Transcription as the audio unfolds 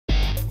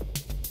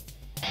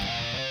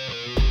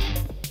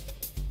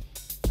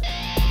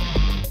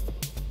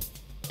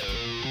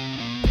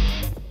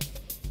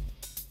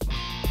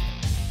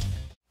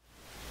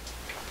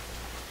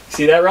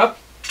see that, Rob?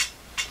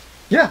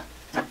 Yeah.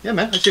 Yeah,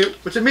 man. I see it.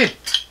 What's it mean?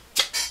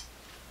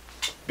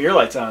 Beer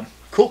light's on.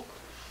 Cool.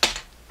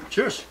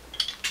 Cheers.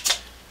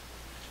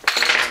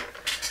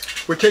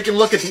 We're taking a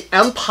look at the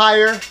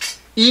Empire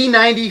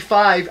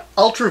E95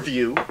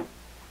 UltraView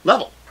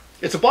level.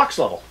 It's a box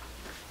level.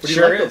 What do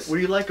you like? What do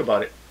you like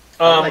about it?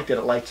 I like that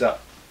it lights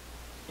up.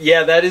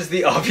 Yeah, that is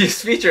the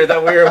obvious feature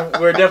that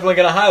we're definitely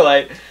going to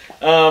highlight.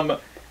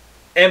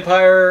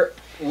 Empire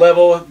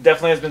level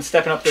definitely has been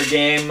stepping up their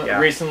game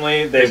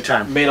recently.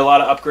 They've made a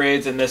lot of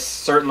upgrades, and this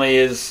certainly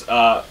is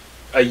a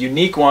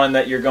unique one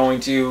that you're going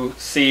to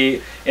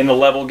see in the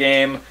level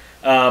game.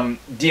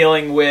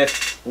 Dealing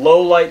with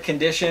low light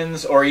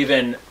conditions or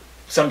even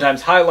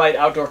sometimes high light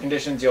outdoor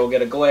conditions, you'll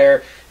get a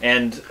glare,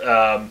 and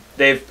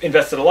they've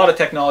invested a lot of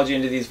technology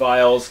into these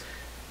vials.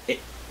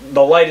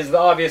 The light is the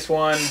obvious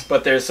one,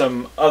 but there's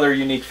some other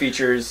unique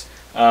features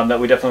that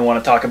we definitely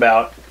want to talk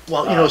about.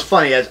 Well, you know, it's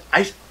funny, as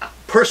I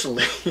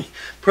personally,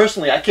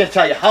 I can't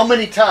tell you how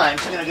many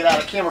times, I'm going to get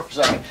out of camera for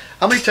a second,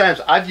 how many times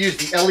I've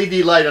used the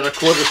LED light on a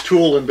cordless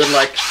tool and been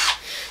like,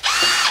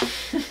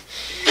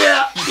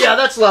 yeah,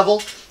 that's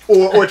level.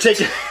 Or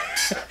taking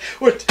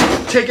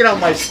out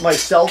my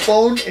cell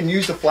phone and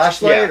use the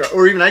flashlight,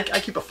 or even I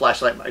keep a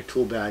flashlight in my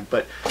tool bag,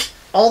 but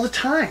all the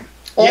time.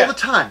 All the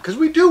time, because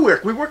we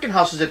work in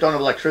houses that don't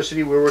have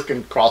electricity. We work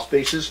in crawl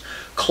spaces,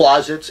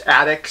 closets,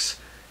 attics,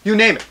 you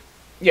name it.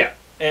 Yeah,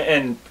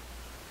 and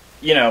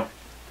you know,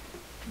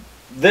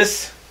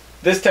 this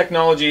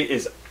technology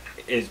is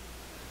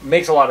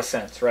makes a lot of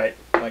sense, right?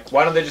 Like,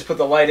 why don't they just put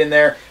the light in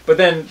there? But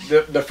then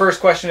the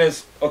first question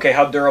is, okay,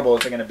 how durable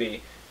is it going to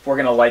be if we're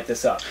going to light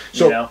this up?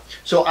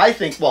 So I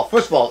think, well,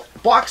 first of all,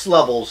 box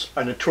levels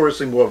are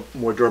notoriously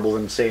more durable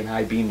than, say, an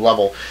I-beam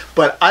level.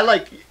 But I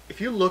like, if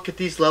you look at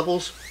these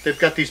levels, they've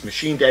got these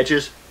machined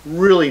edges,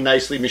 really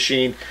nicely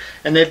machined,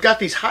 and they've got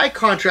these high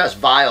contrast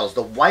vials.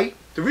 The white,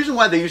 the reason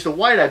why they use the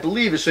white, I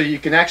believe, is so you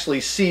can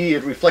actually see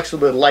it reflects a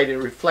little bit of light. It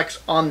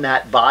reflects on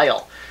that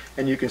vial,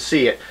 and you can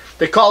see it.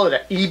 They call it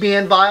an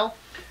E-band vial,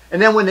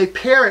 and then when they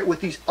pair it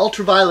with these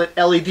ultraviolet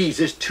LEDs,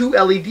 there's 2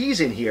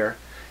 LEDs in here.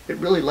 It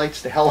really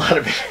lights the hell out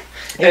of it.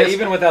 Yeah,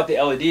 even without the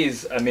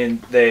LEDs, I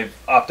mean, they've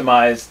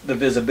optimized the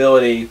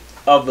visibility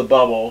of the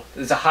bubble.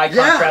 It's a high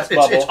contrast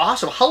bubble. It's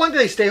awesome. How long do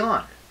they stay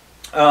on?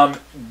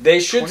 They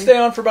should stay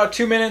on for about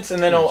 2 minutes,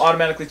 and then it'll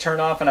automatically turn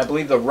off. And I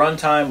believe the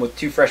runtime with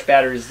 2 fresh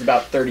batteries is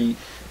about 30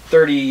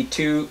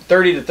 to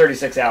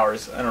 36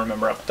 hours. I don't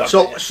remember off the top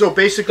of my head. So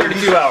basically,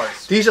 32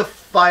 hours. These are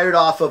fired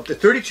off of the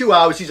 32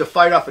 hours. These are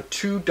fired off of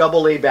 2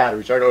 AA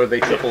batteries, right? Or are they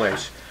triple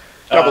A's?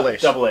 Double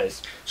A's. Double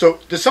A's. So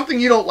there's something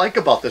you don't like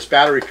about this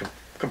battery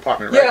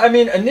compartment, right? Yeah, I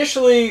mean,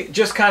 initially,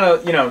 just kind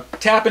of, you know,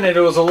 tapping it, it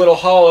was a little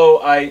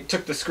hollow. I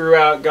took the screw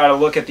out, got a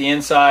look at the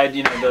inside.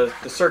 You know,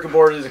 the circuit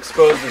board is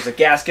exposed. There's a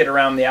gasket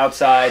around the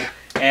outside,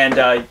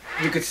 and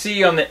you could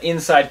see on the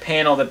inside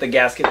panel that the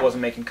gasket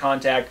wasn't making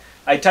contact.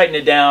 I tightened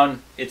it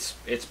down. It's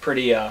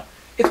pretty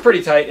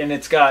tight, and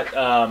it's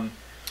got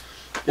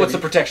what's the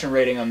protection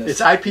rating on this?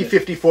 It's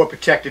IP54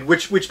 protected,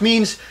 which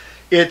means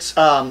it's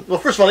well,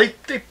 first of all,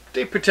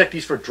 they protect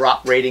these for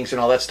drop ratings and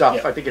all that stuff.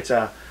 Yep. I think it's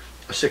a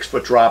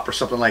 6-foot drop or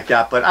something like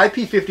that. But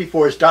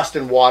IP54 is dust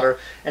and water,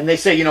 and they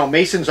say, you know,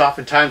 masons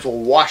oftentimes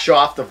will wash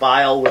off the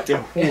vial with their.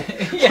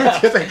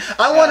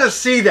 I want to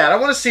see that. I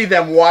want to see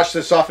them wash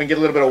this off and get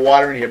a little bit of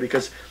water in here,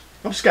 because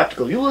I'm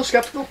skeptical. You a little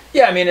skeptical?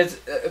 Yeah, I mean, it's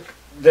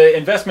the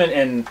investment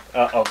in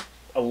a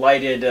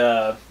lighted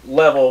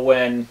level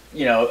when,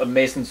 you know, a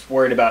mason's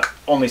worried about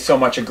only so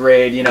much a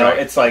grade. You know,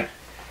 it's like.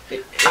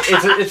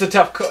 It's a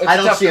tough call. I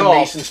don't see a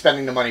mason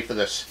spending the money for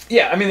this.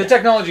 Yeah, I mean, the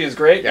technology is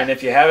great, and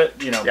if you have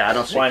it, you know, I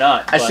don't see, why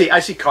not?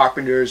 I see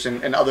carpenters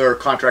and other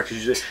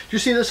contractors use it. Do you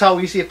see this, how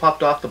easy it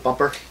popped off the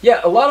bumper?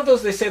 Yeah, a lot of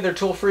those, they say they're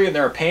tool-free and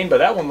they're a pain, but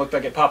that one looked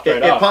like it popped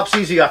right off. It pops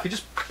easy off. You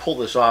just pull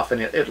this off,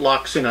 and it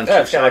locks in on two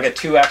sides. It's got like a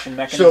 2-action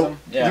mechanism.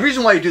 So the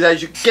reason why you do that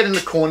is you get in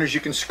the corners,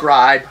 you can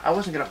scribe. I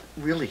wasn't going to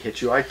really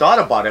hit you. I thought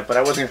about it, but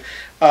I wasn't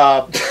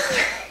going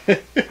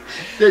to.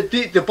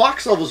 The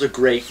box levels are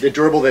great. They're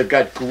durable. They've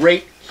got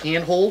great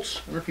handholds. I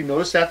don't know if you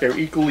noticed that. They're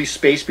equally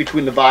spaced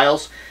between the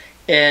vials.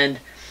 And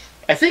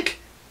I think,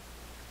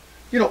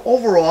 you know,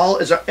 overall,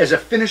 as a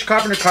finished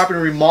carpenter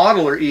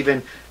remodeler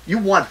even, you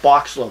want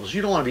box levels.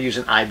 You don't want to be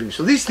using I-beam.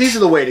 So these are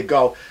the way to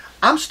go.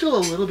 I'm still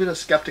a little bit of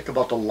skeptic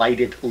about the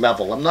lighted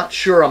level. I'm not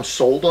sure I'm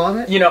sold on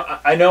it. You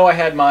know I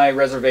had my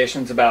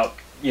reservations about,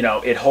 you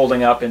know, it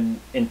holding up in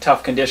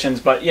tough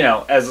conditions, but, you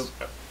know, as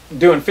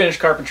doing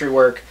finished carpentry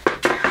work,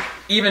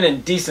 even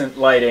in decent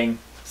lighting,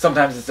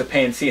 sometimes it's a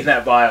pain seeing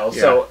that vial.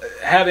 Yeah. So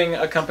having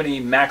a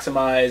company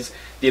maximize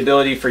the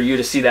ability for you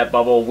to see that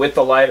bubble with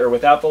the light or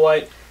without the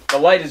light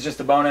is just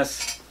a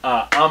bonus.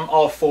 I'm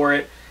all for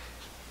it.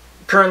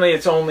 Currently,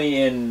 it's only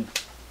in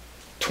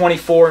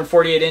 24 and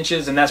 48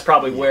 inches, and that's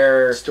probably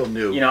where, still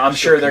new. You know, I'm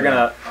sure they're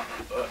gonna,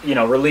 you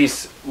know,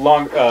 release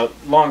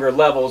longer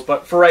levels.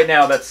 But for right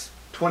now, that's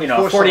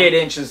 48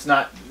 inches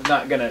not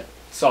gonna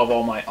solve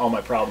all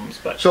my problems.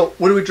 But so,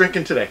 what are we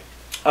drinking today?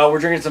 We're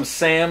drinking some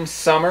Sam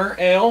Summer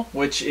Ale,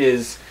 which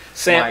is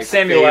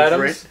Samuel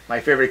Adams. My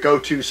favorite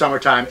go-to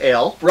summertime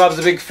ale. Rob's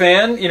a big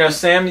fan. You know,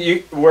 Sam,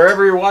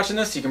 wherever you're watching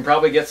this, you can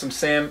probably get some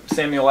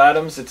Samuel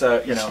Adams. It's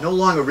no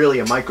longer really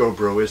a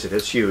microbrew, is it?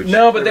 It's huge.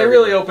 No, but they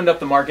really opened up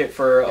the market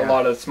for a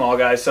lot of small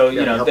guys. So,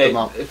 you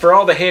know, for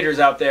all the haters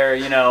out there,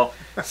 you know,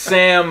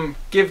 Sam,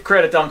 give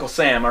credit to Uncle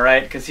Sam, all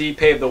right? Because he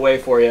paved the way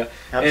for you.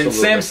 Absolutely. And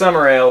Sam's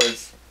Summer Ale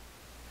is,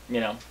 you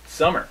know,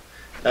 summer.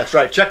 That's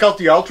right. Check out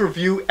the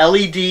UltraView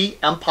LED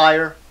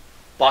Empire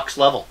box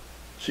level.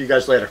 See you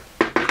guys later.